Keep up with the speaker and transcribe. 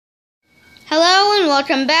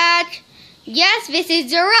welcome back. Yes, this is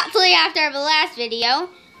directly after the last video.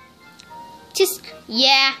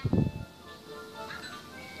 Yeah.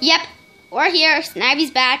 Yep, we're here.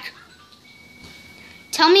 Snivvy's back.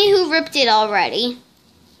 Tell me who ripped it already.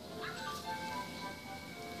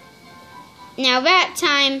 Now that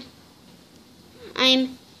time, I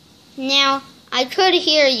could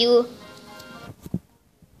hear you.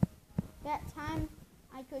 That time,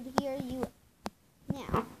 I could hear you.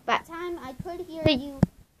 Now, that time, I could hear you.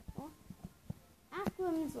 After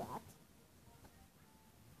Women's Lot.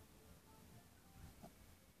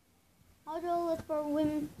 I'll go look for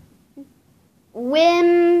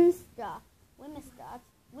Whimsicott.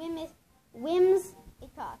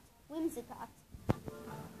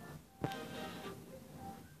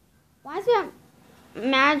 Why is that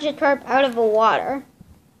Magikarp out of the water?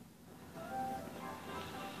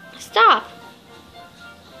 Stop!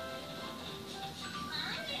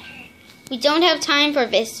 We don't have time for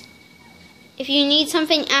this. If you need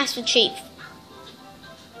something, ask the chief.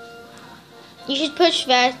 You should push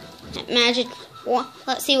that magic.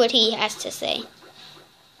 Let's see what he has to say.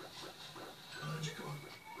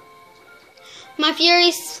 My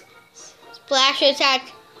Fury Splash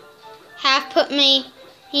attack have put me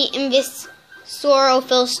in this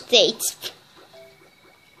sorrowful state.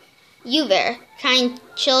 You there, kind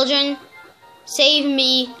children, save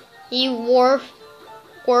me, you wharf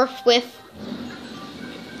with.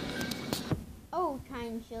 Oh,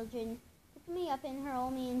 kind children, pick me up and hurl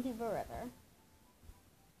me into the river.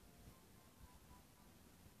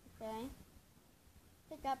 Okay.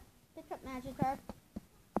 Pick up Magikarp.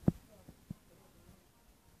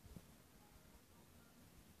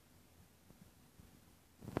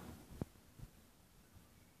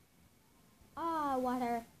 Ah,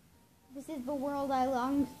 water. This is the world I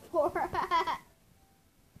longed for.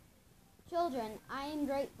 Children, I am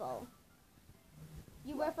grateful.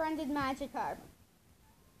 You befriended Magikarp.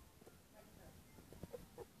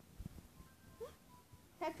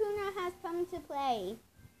 Kakuna has come to play.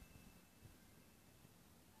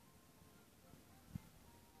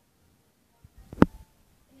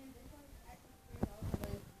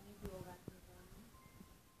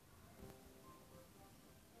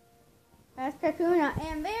 That's Kakuna,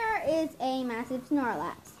 and there is a massive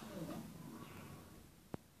Snorlax.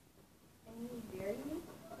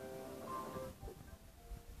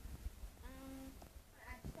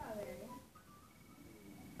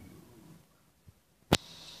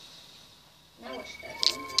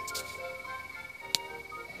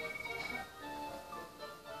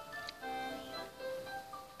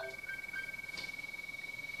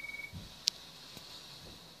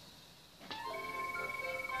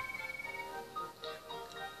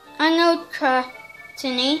 I know,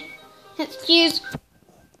 Cottony. Excuse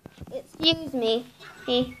me.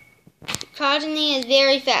 Cottony is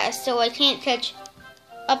very fast, so I can't catch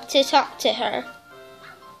up to talk to her.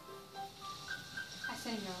 I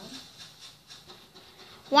say no.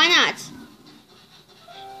 Why not?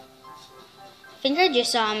 I think I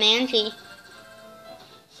just saw a manatee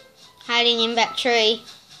hiding in that tree.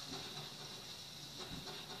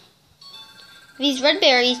 These red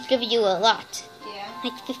berries give you a lot.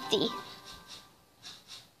 Like 50.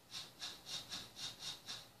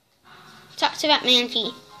 Talk to that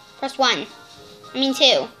manatee. Press 1. I mean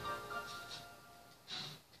 2.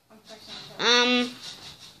 I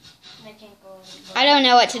don't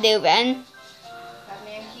know what to do, Ben.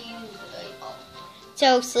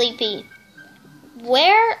 So sleepy.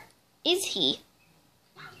 Where is he?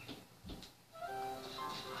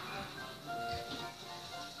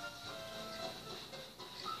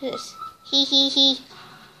 This. He.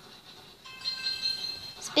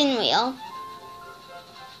 Spin wheel.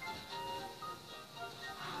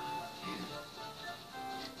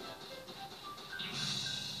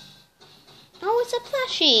 Oh, it's a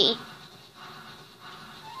plushie.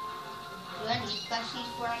 Do I need plushies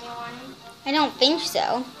for anyone? I don't think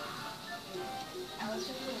so.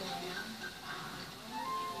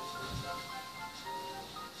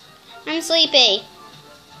 I'm sleepy.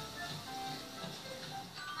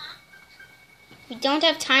 We don't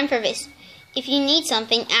have time for this. If you need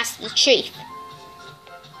something, ask the chief.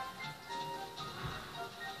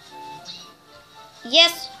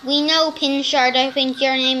 Yes, we know, Pinshard, I think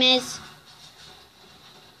your name is.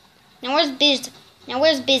 Now where's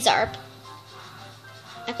Bizarp?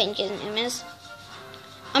 I think his name is.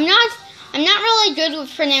 I'm not really good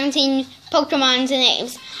with pronouncing Pokemon's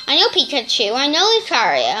names. I know Pikachu, I know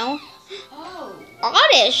Lucario. Oh.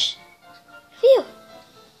 Oddish. Phew.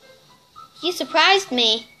 You surprised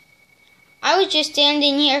me. I was just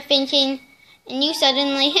standing here thinking, and you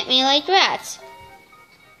suddenly hit me like that.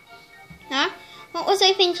 Huh? What was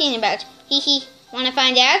I thinking about? Hee. Wanna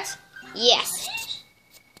find out? Yes.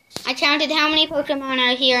 I counted how many Pokemon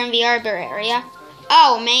are here in the Arbor area.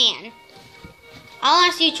 Oh man. I'll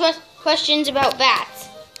ask you questions about bats.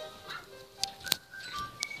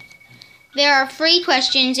 There are 3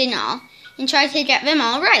 questions in all, and try to get them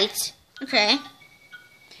all right. Okay.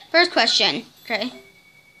 First question. Okay.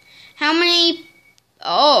 How many...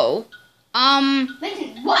 Oh.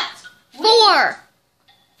 Listen, what? 4.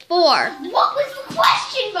 4. What was the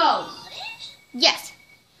question, though? Yes.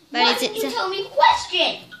 Why didn't you tell me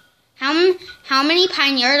question? How many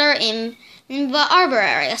Pineyard are in the Arbor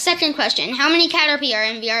area? Second question. How many Caterpie are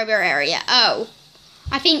in the Arbor area? Oh.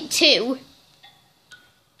 I think 2.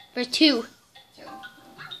 There's 2.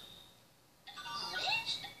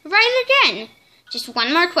 Right again. Just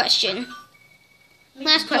one more question.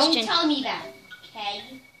 Last question. Don't tell me that, okay?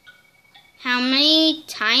 How many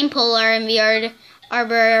Time Pole are in the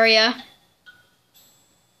Arbor area?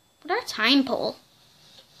 What are Time Pole?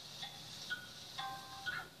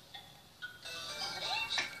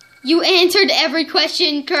 You answered every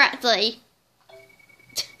question correctly.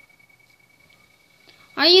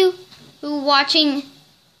 Are you watching?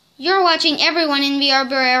 You're watching everyone in the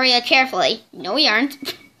Arbor area carefully. No, we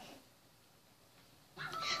aren't.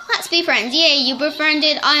 Let's be friends. Yay, you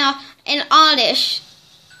befriended an Oddish.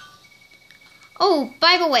 Oh,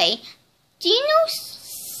 by the way, do you know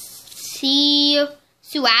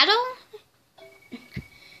Suaddle?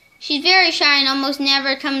 She's very shy and almost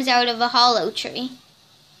never comes out of a hollow tree.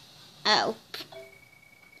 Oh.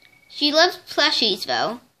 She loves plushies,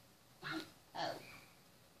 though. Oh.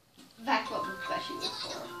 That's what the plushie was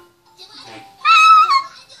for.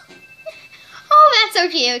 Oh, that's so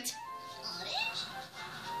cute.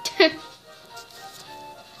 I'm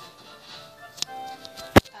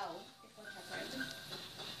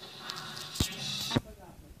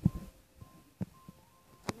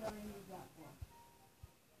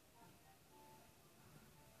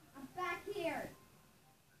back here.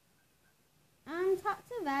 Talk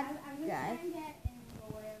to that guy.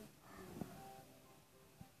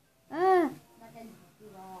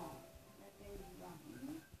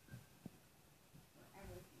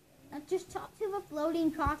 Just talk to the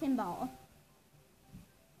floating cotton ball.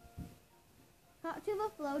 Talk to the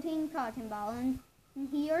floating cotton ball, and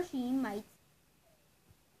he or she might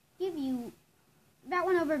give you that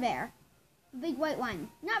one over there. The big white one.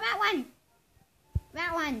 Not that one!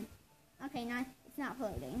 That one! Okay, it's not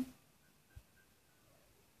floating.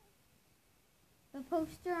 The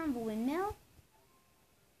poster on the windmill?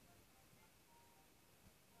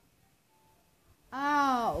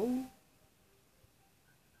 Oh.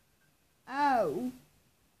 Oh.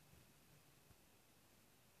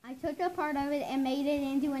 I took a part of it and made it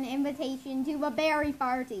into an invitation to a berry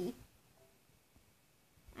party.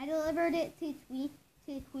 I delivered it to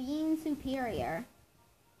Queen Superior.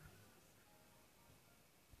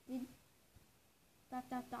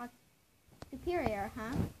 Superior,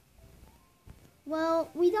 huh? Well,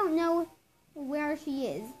 we don't know where she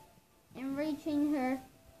is, and reaching her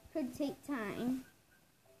could take time.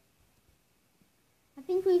 I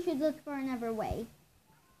think we should look for another way.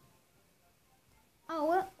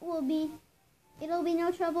 Oh, it'll be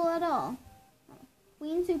no trouble at all.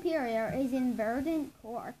 Queen Superior is in Verdant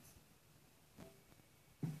Court.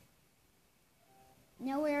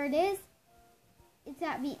 Know where it is? It's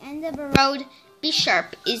at the end of a road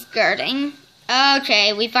Bisharp is guarding.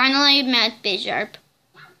 Okay, we finally met Bisharp.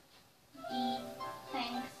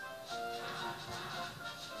 Thanks.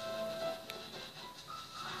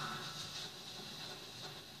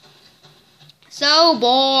 So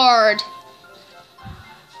bored.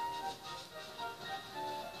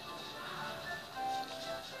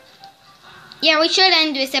 Yeah, we should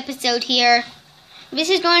end this episode here. This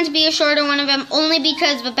is going to be a shorter one of them only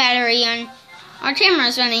because the battery on our camera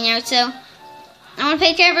is running out. So I want to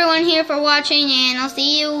thank everyone here for watching, and I'll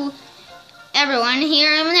see you everyone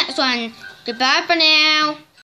here in the next one. Goodbye for now.